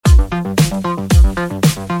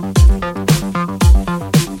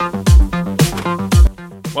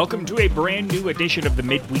Welcome to a brand new edition of the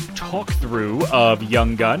midweek talk-through of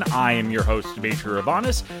Young Gun. I am your host, Demetri.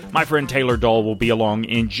 My friend Taylor Dahl will be along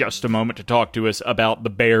in just a moment to talk to us about the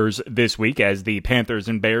Bears this week as the Panthers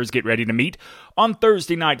and Bears get ready to meet on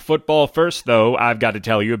Thursday Night Football. First, though, I've got to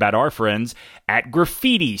tell you about our friends at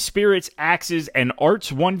Graffiti, Spirits, Axes, and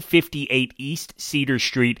Arts, 158 East Cedar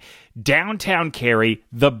Street, downtown Cary,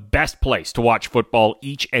 the best place to watch football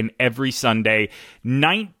each and every Sunday.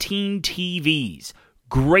 19 TVs.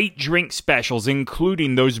 Great drink specials,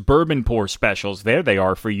 including those bourbon pour specials. There they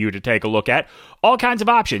are for you to take a look at. All kinds of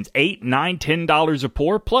options, $8, $9, $10 a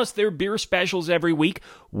pour, plus their beer specials every week,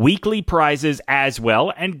 weekly prizes as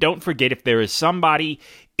well. And don't forget, if there is somebody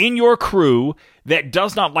in your crew that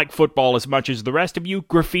does not like football as much as the rest of you,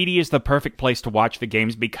 Graffiti is the perfect place to watch the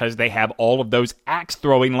games because they have all of those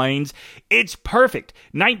axe-throwing lanes. It's perfect.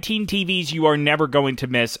 19 TVs, you are never going to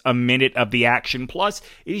miss a minute of the action. Plus,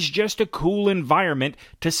 it is just a cool environment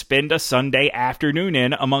to spend a Sunday afternoon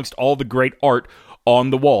in amongst all the great art on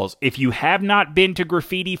the walls. If you have not been to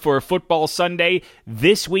Graffiti for a football Sunday,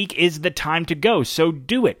 this week is the time to go, so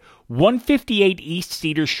do it. 158 East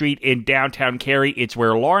Cedar Street in downtown Cary. It's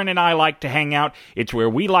where Lauren and I like to hang out. It's where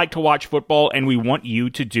we like to watch football, and we want you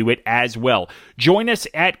to do it as well. Join us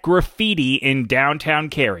at Graffiti in downtown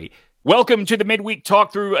Cary. Welcome to the midweek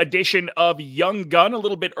talk-through edition of Young Gun. A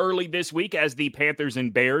little bit early this week as the Panthers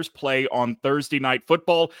and Bears play on Thursday Night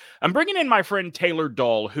Football. I'm bringing in my friend Taylor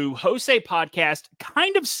Dahl, who hosts a podcast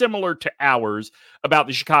kind of similar to ours about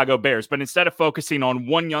the Chicago Bears, but instead of focusing on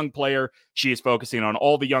one young player, she is focusing on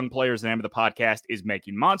all the young players. The name of the podcast is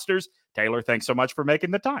Making Monsters. Taylor, thanks so much for making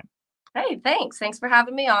the time. Hey, thanks. Thanks for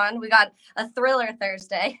having me on. We got a thriller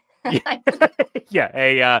Thursday.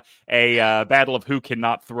 Yeah, a battle of who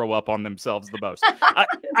cannot throw up on themselves the most.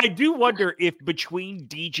 I do wonder if between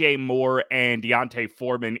DJ Moore and Deontay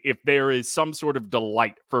Foreman, if there is some sort of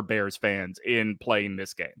delight for Bears fans in playing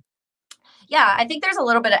this game. Yeah, I think there's a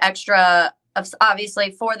little bit of extra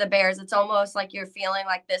obviously for the Bears. It's almost like you're feeling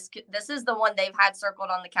like this is the one they've had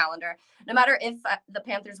circled on the calendar. No matter if the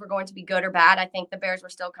Panthers were going to be good or bad, I think the Bears were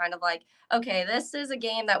still kind of like, okay, this is a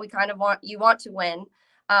game that we kind of want to win.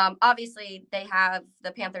 Obviously, they have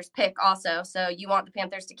the Panthers pick also, so you want the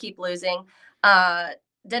Panthers to keep losing.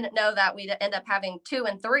 Didn't know that we'd end up having 2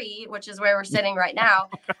 and 3, which is where we're sitting right now.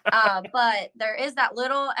 But there is that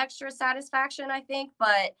little extra satisfaction, I think.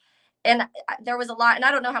 And there was a lot, and I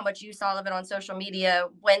don't know how much you saw of it on social media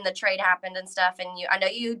when the trade happened and stuff. And I know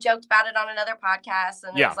you joked about it on another podcast,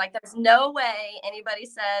 and It was like, there's no way anybody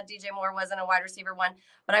said DJ Moore wasn't a wide receiver one,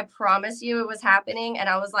 but I promise you it was happening. And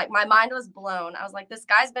I was like, my mind was blown. I was like, this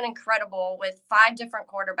guy's been incredible with 5 different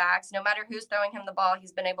quarterbacks. No matter who's throwing him the ball,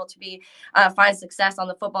 he's been able to find success on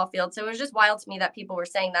the football field. So it was just wild to me that people were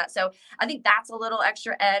saying that. So I think that's a little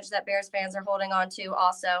extra edge that Bears fans are holding on to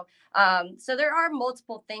also. So there are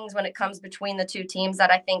multiple things when it comes between the two teams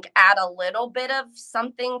that I think add a little bit of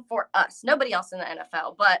something for us. Nobody else in the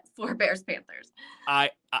NFL, but for Bears Panthers.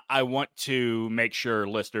 I want to make sure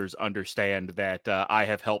listeners understand that I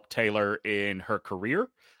have helped Taylor in her career.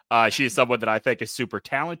 She is someone that I think is super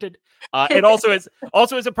talented, and also as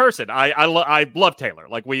a person. I love Taylor.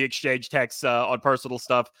 Like, we exchange texts on personal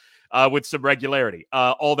stuff with some regularity.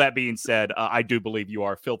 All that being said, I do believe you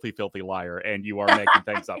are a filthy, filthy liar, and you are making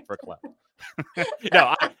things up for clout.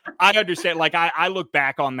 No, I understand. Like, I look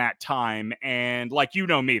back on that time, and like, you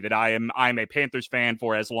know me, that I'm a Panthers fan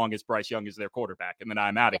for as long as Bryce Young is their quarterback, and then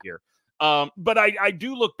I'm out of here. But I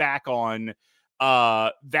do look back on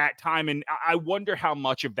that time, and I wonder how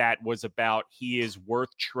much of that was about he is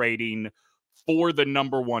worth trading for the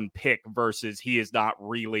number 1 pick versus he is not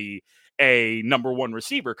really a number 1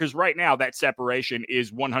 receiver. Because right now that separation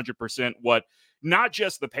is 100% what not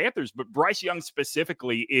just the Panthers, but Bryce Young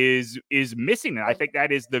specifically is missing. And I think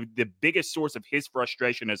that is the biggest source of his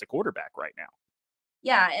frustration as a quarterback right now.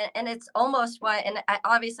 Yeah, and it's almost and it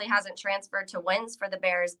obviously hasn't transferred to wins for the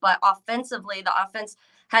Bears, but offensively, the offense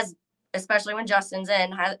has, especially when Justin's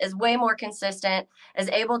in, is way more consistent, is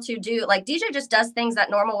able to do, like, DJ just does things that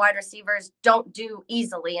normal wide receivers don't do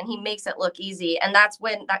easily, and he makes it look easy. And that's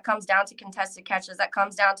when that comes down to contested catches, that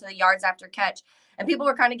comes down to the yards after catch. And people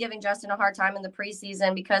were kind of giving Justin a hard time in the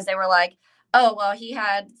preseason because they were like, oh, well, he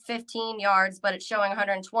had 15 yards, but it's showing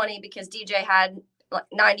 120 because DJ had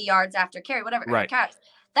 90 yards after carry, whatever, right. Catch.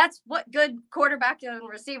 That's what good quarterback and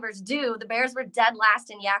receivers do. The Bears were dead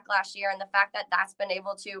last in YAC last year, and the fact that that's been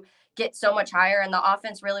able to get so much higher, and the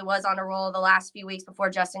offense really was on a roll the last few weeks before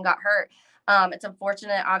Justin got hurt. It's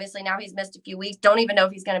unfortunate. Obviously, now he's missed a few weeks. Don't even know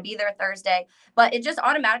if he's going to be there Thursday. But it just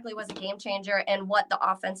automatically was a game changer in what the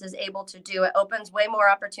offense is able to do. It opens way more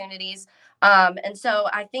opportunities. And so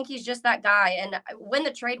I think he's just that guy. And when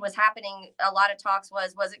the trade was happening, a lot of talks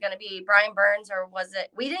was it going to be Brian Burns, or was it?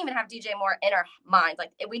 We didn't even have DJ Moore in our minds.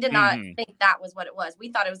 Like, we did not think that was what it was. We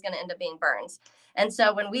thought it was going to end up being Burns. And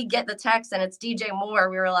so when we get the text and it's DJ Moore,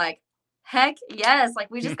 we were like, heck yes,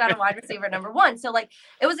 like we just got a wide receiver number one. So like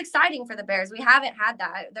it was exciting for the Bears. We haven't had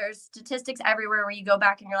that. There's statistics everywhere where you go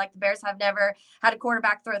back and you're like, the Bears have never had a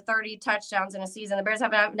quarterback throw 30 touchdowns in a season. The Bears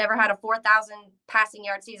have never had a 4,000 passing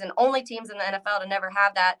yard season. Only teams in the NFL to never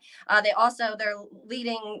have that. Their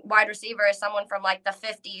leading wide receiver is someone from like the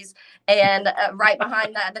 50s, and right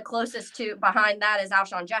behind that, the closest to behind that is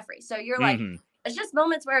Alshon Jeffrey. So you're like, it's just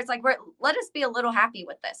moments where it's like, let us be a little happy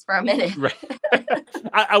with this for a minute. Right.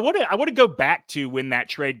 I want to go back to when that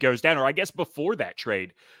trade goes down, or I guess before that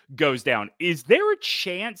trade goes down. Is there a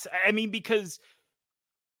chance? I mean, because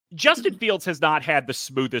Justin Fields has not had the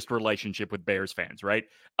smoothest relationship with Bears fans, right?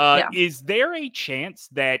 Is there a chance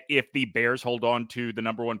that if the Bears hold on to the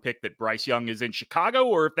number one pick, that Bryce Young is in Chicago,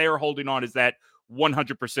 or if they are holding on, is that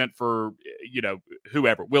 100% for,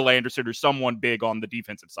 whoever, Will Anderson or someone big on the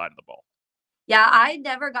defensive side of the ball? Yeah, I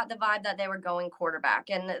never got the vibe that they were going quarterback.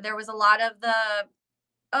 And there was a lot of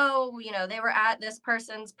they were at this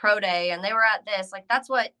person's pro day and they were at this. Like, that's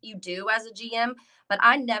what you do as a GM. But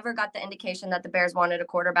I never got the indication that the Bears wanted a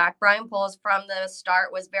quarterback. Brian Poles from the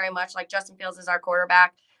start was very much like, Justin Fields is our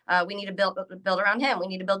quarterback. We need to build around him. We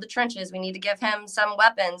need to build the trenches. We need to give him some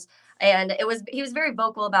weapons. And he was very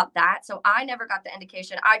vocal about that. So I never got the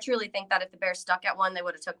indication. I truly think that if the Bears stuck at one, they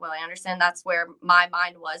would have took Will Anderson. That's where my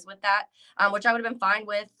mind was with that, which I would have been fine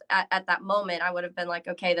with at that moment. I would have been like,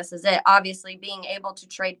 okay, this is it. Obviously, being able to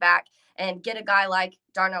trade back and get a guy like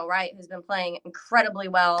Darnell Wright, who's been playing incredibly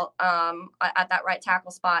well at that right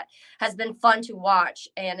tackle spot, has been fun to watch.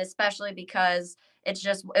 And especially because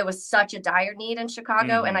it was such a dire need in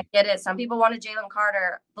Chicago. And I get it. Some people wanted Jalen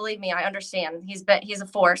Carter. Believe me, I understand. He's a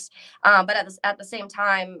force. But at the same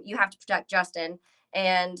time, you have to protect Justin.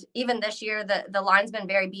 And even this year, the line's been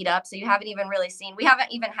very beat up. So we haven't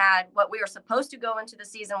even had what we were supposed to go into the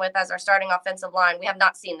season with as our starting offensive line. We have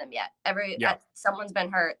not seen them yet. Someone's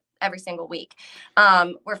been hurt every single week.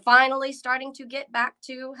 We're finally starting to get back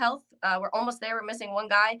to health. We're almost there. We're missing one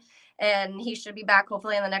guy, and he should be back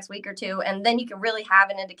hopefully in the next week or two. And then you can really have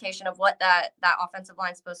an indication of what that offensive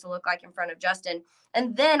line is supposed to look like in front of Justin.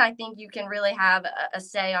 And then I think you can really have a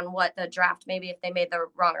say on what the draft, maybe if they made the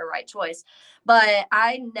wrong or right choice. But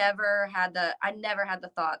I never had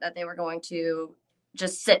the thought that they were going to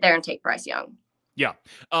just sit there and take Bryce Young. Yeah.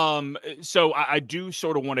 So I do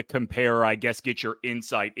sort of want to compare, I guess, get your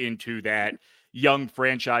insight into that young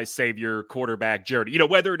franchise savior quarterback journey.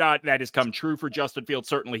 Whether or not that has come true for Justin Fields,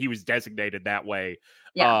 certainly he was designated that way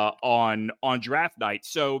on draft night.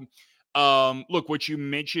 So look, what you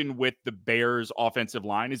mentioned with the Bears offensive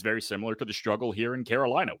line is very similar to the struggle here in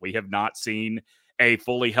Carolina. We have not seen a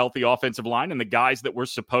fully healthy offensive line, and the guys that were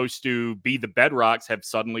supposed to be the bedrocks have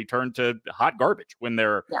suddenly turned to hot garbage when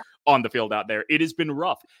they're on the field out there. It has been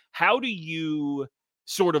rough. How do you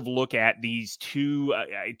sort of look at these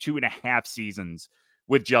 2.5 seasons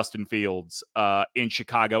with Justin Fields in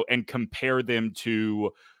Chicago and compare them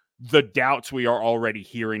to the doubts we are already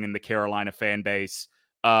hearing in the Carolina fan base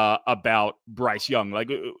about Bryce Young?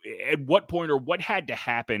 Like, at what point or what had to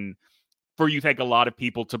happen for you think a lot of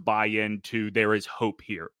people to buy into there is hope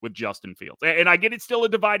here with Justin Fields? And I get it's still a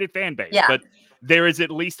divided fan base, but there is at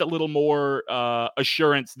least a little more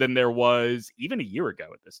assurance than there was even a year ago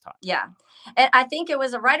at this time. Yeah. And I think it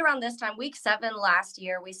was right around this time, week 7 last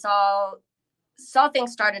year, we saw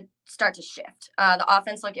things start to shift. The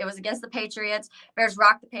offense, it was against the Patriots. Bears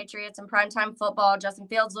rocked the Patriots in primetime football. Justin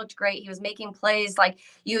Fields looked great. He was making plays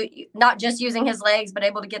you not just using his legs, but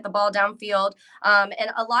able to get the ball downfield. And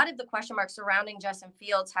a lot of the question marks surrounding Justin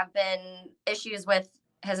Fields have been issues with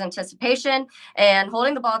his anticipation and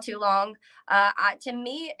holding the ball too long. To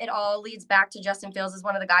me, it all leads back to Justin Fields as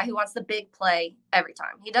one of the guys who wants the big play every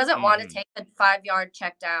time. He doesn't want to take the 5-yard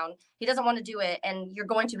check down. He doesn't want to do it. And you're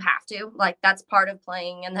going to have to, that's part of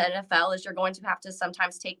playing in the NFL, is you're going to have to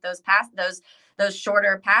sometimes take those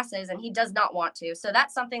shorter passes. And he does not want to. So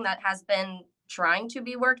that's something that has been trying to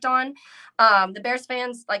be worked on. The Bears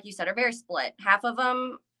fans, like you said, are very split. Half of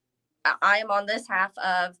them, I am on this half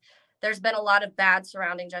of, there's been a lot of bad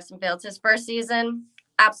surrounding Justin Fields. His first season,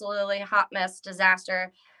 absolutely hot mess,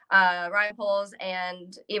 disaster. Ryan Poles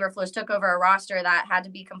and Eberflus took over a roster that had to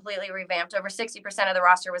be completely revamped. Over 60% of the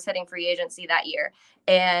roster was hitting free agency that year,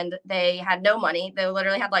 and they had no money. They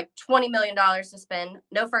literally had like $20 million to spend,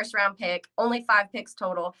 no first round pick, only 5 picks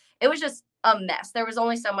total. It was just a mess. There was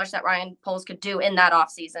only so much that Ryan Poles could do in that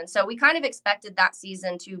offseason. So we kind of expected that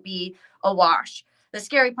season to be a wash. The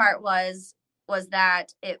scary part was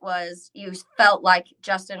that you felt like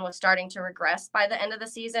Justin was starting to regress by the end of the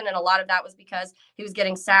season. And a lot of that was because he was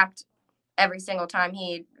getting sacked every single time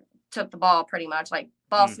he took the ball, pretty much like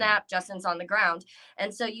ball snap, Justin's on the ground.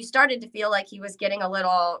 And so you started to feel like he was getting a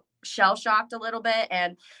little shell shocked a little bit.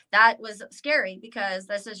 And that was scary because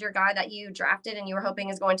this is your guy that you drafted and you were hoping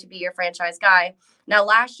is going to be your franchise guy. Now,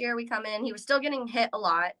 last year we come in, he was still getting hit a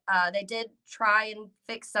lot. They did try and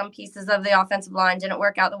fix some pieces of the offensive line, didn't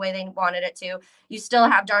work out the way they wanted it to. You still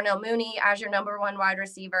have Darnell Mooney as your number 1 wide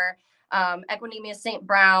receiver. Equanimeous St.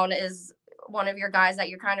 Brown is one of your guys that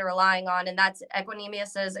you're kind of relying on, and that's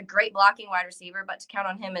Equanimeous is a great blocking wide receiver, but to count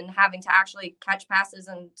on him and having to actually catch passes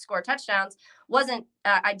and score touchdowns wasn't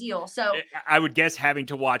ideal. So I would guess having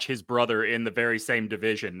to watch his brother in the very same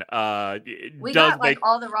division we got like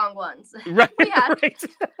all the wrong ones. Right, we have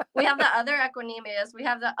the other Equanimeous, we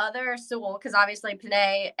have the other Sewell, because obviously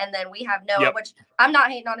Panay, and then we have Noah, which I'm not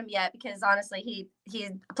hating on him yet because honestly he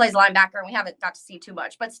plays linebacker and we haven't got to see too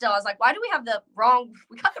much, but still I was like, why do we got the wrong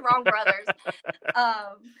brothers?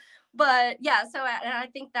 But yeah, so and I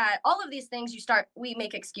think that all of these things we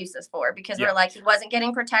make excuses for because we're like, he wasn't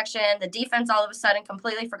getting protection. The defense all of a sudden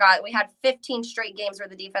completely forgot. We had 15 straight games where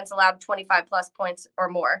the defense allowed 25 plus points or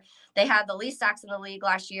more. They had the least sacks in the league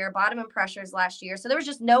last year, bottom in pressures last year. So there was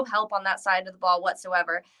just no help on that side of the ball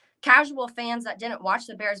whatsoever. Casual fans that didn't watch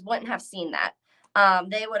the Bears wouldn't have seen that.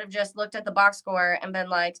 They would have just looked at the box score and been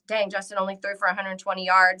like, dang, Justin only threw for 120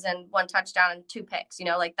 yards and 1 touchdown and 2 picks.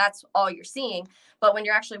 Like that's all you're seeing. But when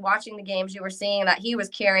you're actually watching the games, you were seeing that he was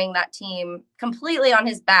carrying that team completely on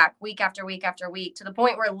his back week after week after week, to the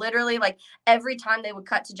point where literally like every time they would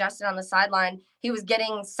cut to Justin on the sideline, he was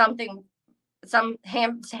getting some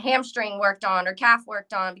hamstring worked on or calf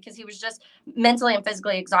worked on because he was just mentally and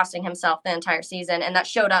physically exhausting himself the entire season. And that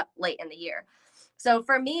showed up late in the year. So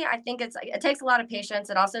for me, I think it takes a lot of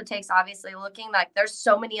patience. It also takes obviously looking like there's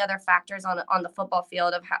so many other factors on the football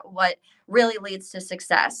field of what really leads to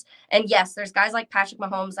success. And yes, there's guys like Patrick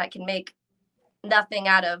Mahomes that can make nothing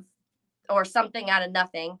out of or something out of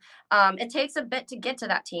nothing. It takes a bit to get to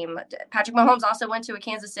that team. Patrick Mahomes also went to a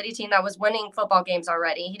Kansas City team that was winning football games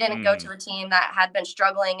already. He didn't go to a team that had been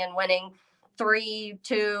struggling and winning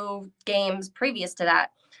 3-2 games previous to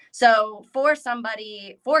that. So for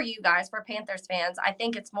you guys, for Panthers fans, I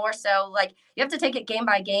think it's more so like you have to take it game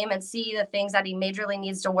by game and see the things that he majorly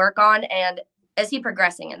needs to work on. And is he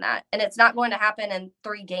progressing in that? And it's not going to happen in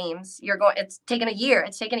 3 games. It's taken a year.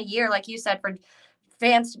 It's taken a year, like you said, for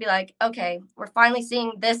fans to be like, okay, we're finally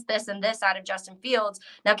seeing this, and this out of Justin Fields.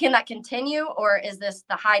 Now, can that continue, or is this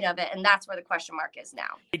the height of it? And that's where the question mark is now.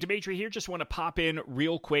 Hey, Demetri here. Just want to pop in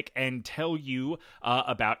real quick and tell you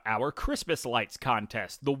about our Christmas lights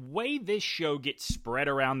contest. The way this show gets spread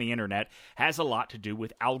around the internet has a lot to do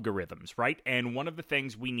with algorithms, right? And one of the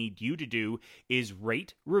things we need you to do is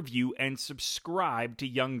rate, review, and subscribe to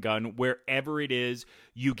Young Gun wherever it is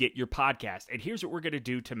you get your podcast. And here's what we're going to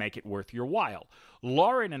do to make it worth your while.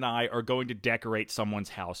 Lauren and I are going to decorate someone's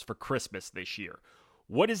house for Christmas this year.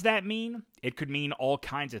 What does that mean? It could mean all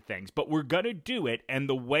kinds of things, but we're going to do it, and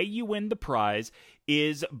the way you win the prize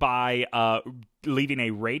is by leaving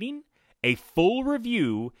a rating, a full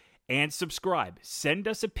review, and subscribe. Send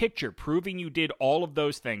us a picture proving you did all of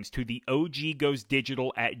those things to the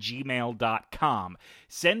oggoesdigital@gmail.com.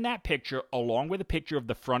 Send that picture along with a picture of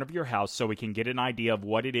the front of your house so we can get an idea of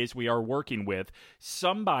what it is we are working with.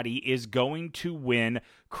 Somebody is going to win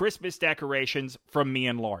Christmas decorations from me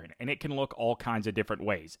and Lauren, and it can look all kinds of different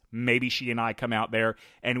ways. Maybe she and I come out there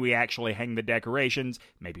and we actually hang the decorations.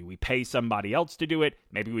 Maybe we pay somebody else to do it.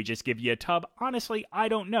 Maybe we just give you a tub. Honestly, I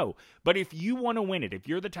don't know. But if you want to win it, if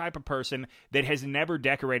you're the type of person that has never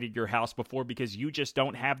decorated your house before because you just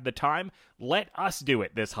don't have the time, let us do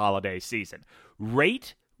it this holiday season.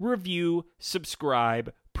 Rate, review,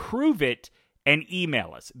 subscribe, prove it, and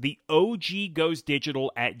email us, the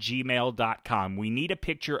oggoesdigital@gmail.com. We need a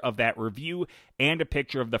picture of that review and a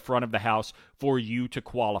picture of the front of the house for you to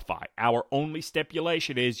qualify. Our only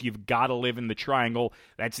stipulation is you've got to live in the triangle.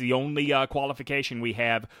 That's the only qualification we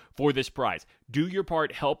have for this prize. Do your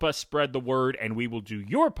part, help us spread the word, and we will do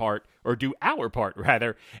our part,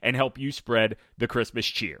 rather, and help you spread the Christmas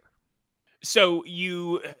cheer. So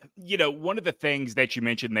one of the things that you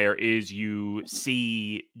mentioned there is you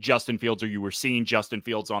see Justin Fields, or you were seeing Justin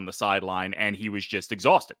Fields on the sideline, and he was just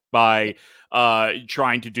exhausted by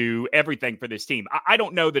trying to do everything for this team. I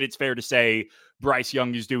don't know that it's fair to say Bryce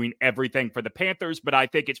Young is doing everything for the Panthers, but I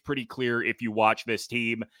think it's pretty clear if you watch this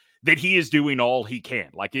team that he is doing all he can.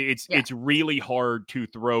 Like it's really hard to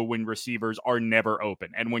throw when receivers are never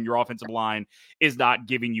open and when your offensive line is not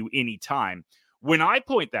giving you any time. When I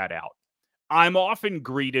point that out, I'm often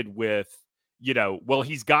greeted with, well,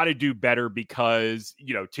 he's got to do better because,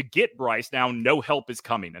 to get Bryce now, no help is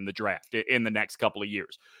coming in the draft in the next couple of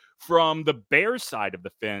years. From the Bears side of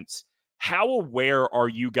the fence, how aware are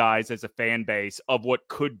you guys as a fan base of what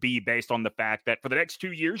could be based on the fact that for the next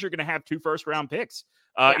 2 years, you're going to have 2 first-round picks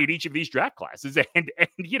in each of these draft classes? And,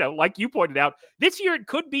 like you pointed out, this year it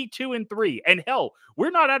could be 2 and 3. And hell,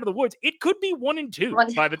 we're not out of the woods. It could be 1 and 2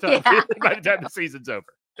 by the time the season's over.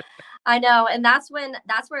 I know. And that's where,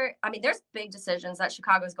 there's big decisions that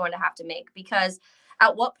Chicago is going to have to make, because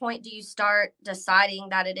at what point do you start deciding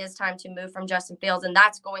that it is time to move from Justin Fields? And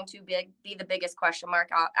that's going to be the biggest question mark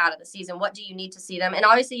out of the season. What do you need to see them? And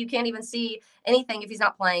obviously you can't even see anything if he's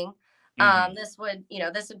not playing. This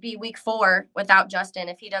would be week 4 without Justin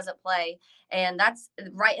if he doesn't play. And that's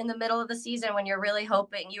right in the middle of the season when you were really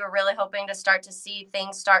hoping to start to see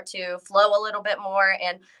things start to flow a little bit more.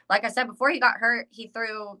 And like I said, before he got hurt, he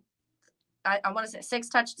threw, I want to say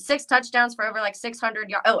 6 touchdowns for over like 600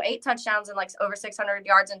 yards. 8 touchdowns and like over 600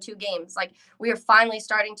 yards in 2 games. Like, we are finally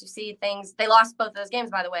starting to see things. They lost both those games,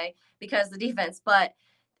 by the way, because of the defense, but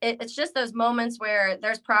it's just those moments where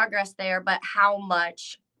there's progress there, but how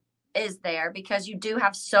much is there? Because you do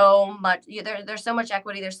have so much, there's so much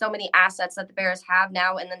equity. There's so many assets that the Bears have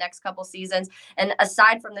now in the next couple seasons. And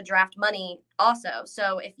aside from the draft money also.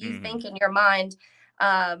 So if you think in your mind,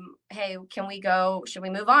 hey, should we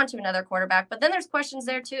move on to another quarterback? But then there's questions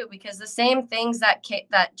there too, because the same things that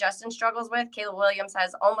Justin struggles with, Caleb Williams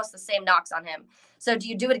has almost the same knocks on him. So do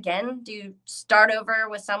you do it again? Do you start over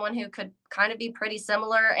with someone who could kind of be pretty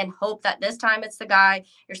similar and hope that this time it's the guy?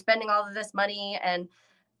 You're spending all of this money and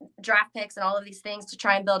draft picks and all of these things to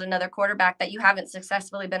try and build another quarterback that you haven't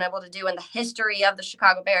successfully been able to do in the history of the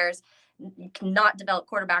Chicago Bears. You cannot develop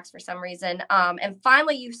quarterbacks for some reason. And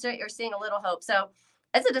finally, you're seeing a little hope. So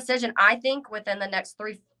it's a decision, I think, within the next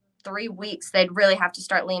three weeks, they'd really have to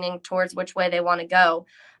start leaning towards which way they want to go.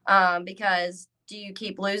 Because do you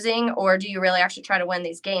keep losing, or do you really actually try to win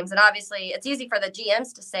these games? And obviously, it's easy for the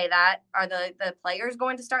GMs to say that. Are the players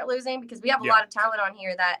going to start losing? Because we have a lot of talent on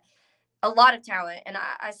here a lot of talent. And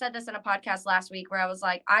I said this in a podcast last week where I was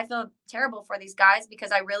like, I feel terrible for these guys,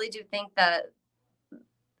 because I really do think that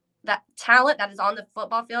talent that is on the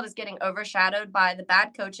football field is getting overshadowed by the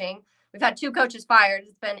bad coaching. We've had 2 coaches fired.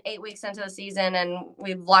 It's been 8 weeks into the season, and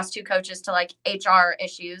we've lost 2 coaches to like HR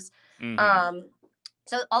issues.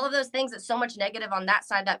 So all of those things, it's so much negative on that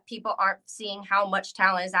side that people aren't seeing how much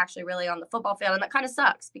talent is actually really on the football field. And that kind of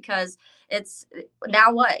sucks, because it's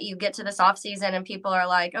now what you get to this offseason and people are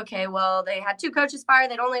like, okay, well, they had 2 coaches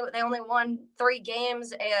fired. They only won 3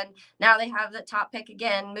 games, and now they have the top pick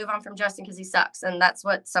again, move on from Justin because he sucks. And that's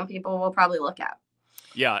what some people will probably look at.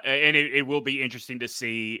 Yeah, and it will be interesting to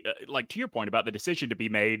see, like, to your point about the decision to be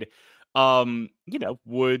made,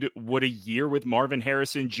 would a year with Marvin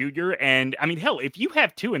Harrison Jr. and, I mean, hell, if you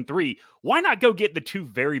have 2 and 3, why not go get the 2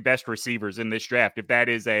 very best receivers in this draft if that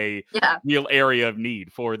is a real area of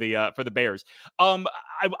need for the Bears?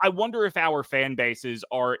 I wonder if our fan bases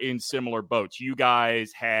are in similar boats. You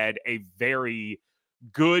guys had a very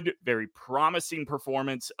good, very promising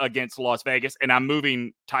performance against Las Vegas, and I'm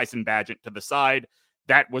moving Tyson Bagent to the side.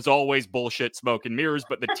 That was always bullshit, smoke and mirrors,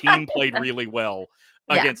 but the team played really well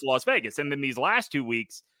against Las Vegas. And then these last 2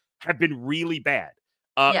 weeks have been really bad.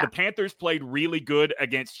 The Panthers played really good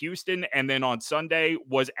against Houston, and then on Sunday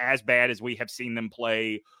was as bad as we have seen them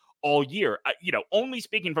play all year. Only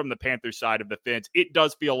speaking from the Panthers side of the fence, it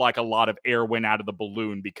does feel like a lot of air went out of the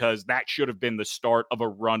balloon, because that should have been the start of a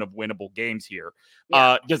run of winnable games here.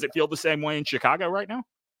 Does it feel the same way in Chicago right now?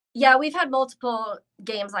 Yeah, we've had multiple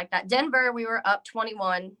games like that. Denver, we were up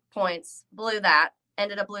 21 points, blew that,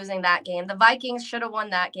 ended up losing that game. The Vikings should have won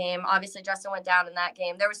that game. Obviously, Justin went down in that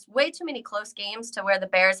game. There was way too many close games to where the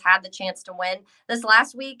Bears had the chance to win. This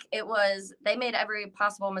last week, they made every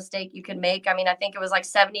possible mistake you could make. I mean, I think it was like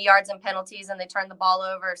 70 yards in penalties, and they turned the ball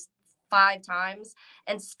over 5 times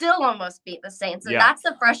and still almost beat the Saints. And that's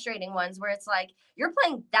the frustrating ones, where it's like, you're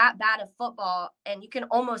playing that bad of football and you can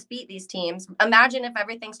almost beat these teams. Imagine if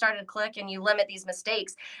everything started to click and you limit these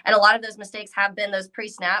mistakes. And a lot of those mistakes have been those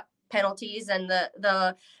pre-snap penalties and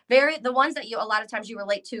the ones that a lot of times you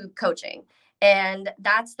relate to coaching. And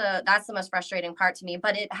that's the most frustrating part to me.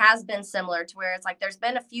 But it has been similar to where it's like there's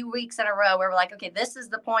been a few weeks in a row where we're like, okay, this is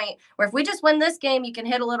the point where if we just win this game, you can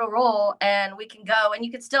hit a little roll and we can go, and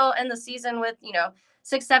you could still end the season with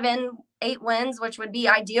 6, 7, 8 wins, which would be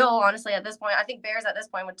ideal, honestly, at this point. I think Bears at this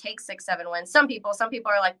point would take 6, 7 wins. Some people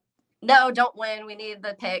are like, no, don't win. We need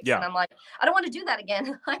the picks. Yeah. And I'm like, I don't want to do that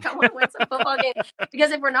again. Like, I want to win some football games, because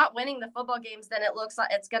if we're not winning the football games, then it looks like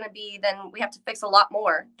it's going to be, then we have to fix a lot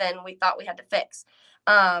more than we thought we had to fix.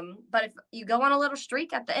 But if you go on a little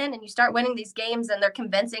streak at the end and you start winning these games and they're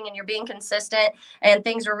convincing and you're being consistent and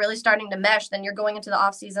things are really starting to mesh, then you're going into the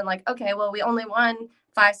offseason like, okay, well, we only won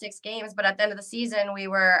 5, 6 games, but at the end of the season, we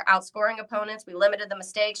were outscoring opponents. We limited the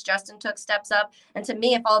mistakes. Justin took steps up. And to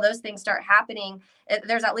me, if all those things start happening,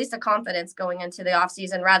 there's at least a confidence going into the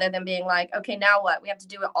offseason rather than being like, okay, now what? We have to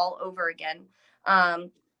do it all over again,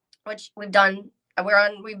 which we've done.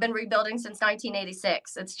 We've been rebuilding since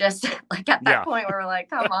 1986. It's just like at that point where we're like,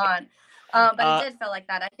 come on. But it did feel like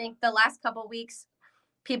that. I think the last couple of weeks,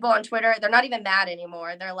 people on Twitter, they're not even mad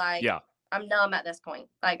anymore. They're like, I'm numb at this point.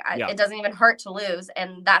 Like, it doesn't even hurt to lose.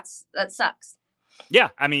 And that sucks. Yeah,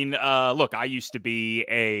 I mean, look, I used to be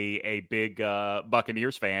a big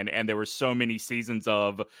Buccaneers fan, and there were so many seasons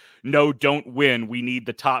of no, don't win. We need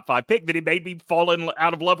the top 5 pick that it made me fall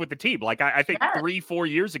out of love with the team. Like, I think 3-4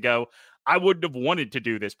 years ago, I wouldn't have wanted to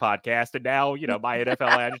do this podcast. And now, my NFL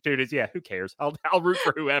attitude is, who cares? I'll root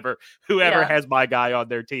for whoever has my guy on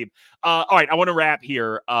their team. All right, I want to wrap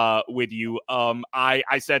here with you.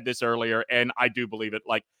 I said this earlier, and I do believe it.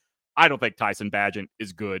 Like, I don't think Tyson Bagent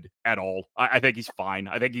is good at all. I think he's fine.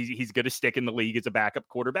 I think he's going to stick in the league as a backup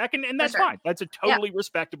quarterback, and that's fine. That's a totally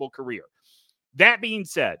respectable career. That being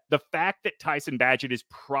said, the fact that Tyson Bagent is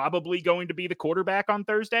probably going to be the quarterback on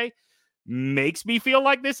Thursday makes me feel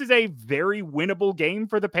like this is a very winnable game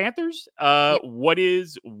for the Panthers. What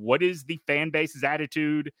is the fan base's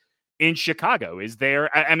attitude in Chicago? Is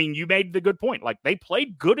there, I mean, you made the good point. Like, they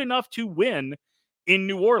played good enough to win in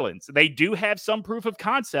New Orleans. They do have some proof of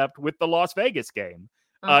concept with the Las Vegas game.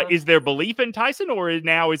 Is there belief in Tyson, or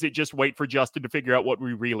now is it just wait for Justin to figure out what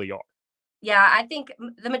we really are? Yeah, I think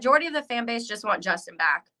the majority of the fan base just want Justin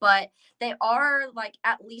back, but they are like,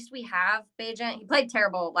 at least we have Bagent. He played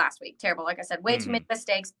terrible last week. Terrible. Like I said, way too many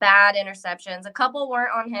mistakes, bad interceptions. A couple weren't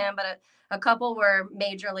on him, but a couple were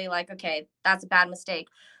majorly like, okay, that's a bad mistake.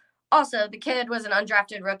 Also, the kid was an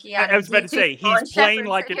undrafted rookie. I was about to say, he's playing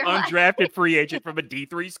like an undrafted free agent from a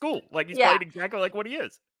D3 school. Like, he's playing exactly like what he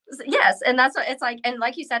is. Yes, and that's what it's like. And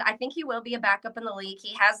like you said, I think he will be a backup in the league.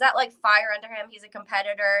 He has that like fire under him. He's a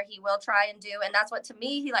competitor. He will try and do. And that's what, to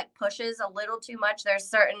me, he like pushes a little too much. There's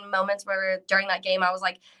certain moments where during that game, I was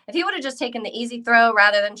like, if he would have just taken the easy throw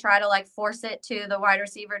rather than try to like force it to the wide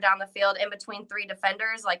receiver down the field in between 3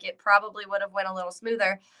 defenders, like it probably would have went a little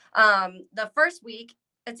smoother. The first week,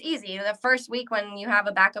 it's easy. The first week when you have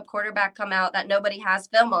a backup quarterback come out that nobody has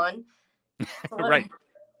film on. Right.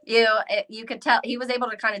 You could tell he was able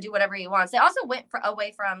to kind of do whatever he wants. They also went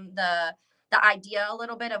away from the idea a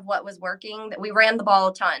little bit of what was working. We ran the ball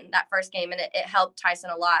a ton that first game, and it helped Tyson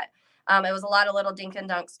a lot. It was a lot of little dink and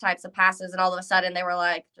dunks types of passes, and all of a sudden they were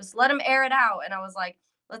like, just let him air it out. And I was like,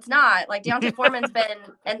 let's not. Like, Deontay Foreman's been,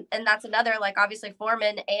 and that's another, like, obviously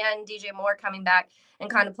Foreman and DJ Moore coming back and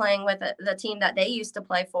kind of playing with the team that they used to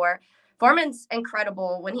play for. Foreman's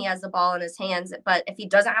incredible when he has the ball in his hands, but if he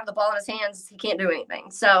doesn't have the ball in his hands, he can't do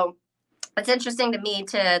anything. So it's interesting to me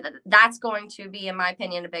that's going to be, in my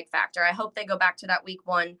opinion, a big factor. I hope they go back to that week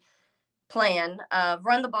 1 plan of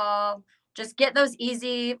run the ball, just get those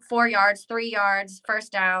easy 4 yards, 3 yards,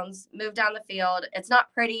 first downs, move down the field. It's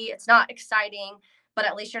not pretty. It's not exciting, but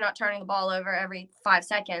at least you're not turning the ball over every 5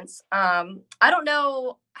 seconds. I don't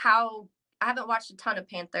know how. I haven't watched a ton of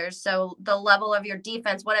Panthers, so the level of your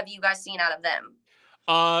defense, what have you guys seen out of them?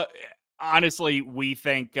 Honestly, we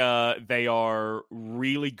think they are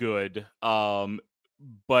really good,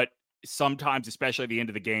 but sometimes, especially at the end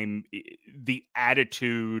of the game, the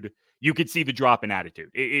attitude, you could see the drop in attitude.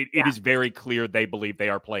 It is very clear they believe they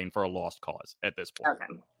are playing for a lost cause at this point.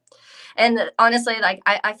 Okay. And honestly, like,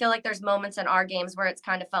 I feel like there's moments in our games where it's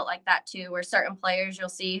kind of felt like that too, where certain players you'll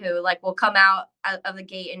see who like will come out of the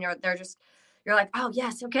gate and you're like, oh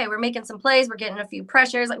yes, okay, we're making some plays, we're getting a few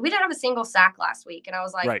pressures. Like, we didn't have a single sack last week, and I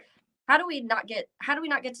was like, how do we not get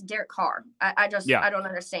to Derek Carr? I don't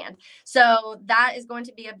understand. So that is going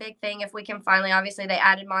to be a big thing if we can finally. Obviously, they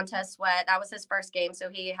added Montez Sweat. That was his first game, so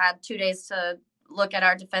he had 2 days to look at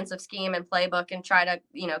our defensive scheme and playbook and try to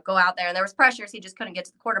go out there. And there was pressures, he just couldn't get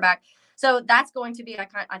to the quarterback. So that's going to be,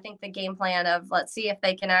 I think, the game plan of let's see if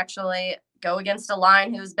they can actually go against a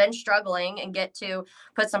line who's been struggling and get to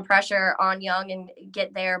put some pressure on Young and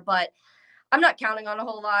get there. But I'm not counting on a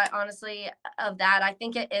whole lot, honestly, of that. I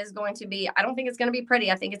think it is going to be, I don't think it's going to be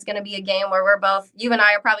pretty. I think it's going to be a game where you and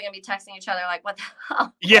I are probably going to be texting each other like, what the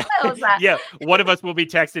hell? Yeah. What the hell was that? Yeah. One of us will be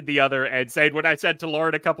texting the other and saying what I said to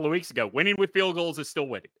Lauren a couple of weeks ago, winning with field goals is still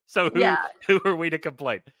winning. So who are we to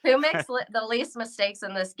complain? Who makes the least mistakes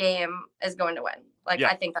in this game is going to win. Like,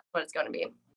 I think that's what it's going to be.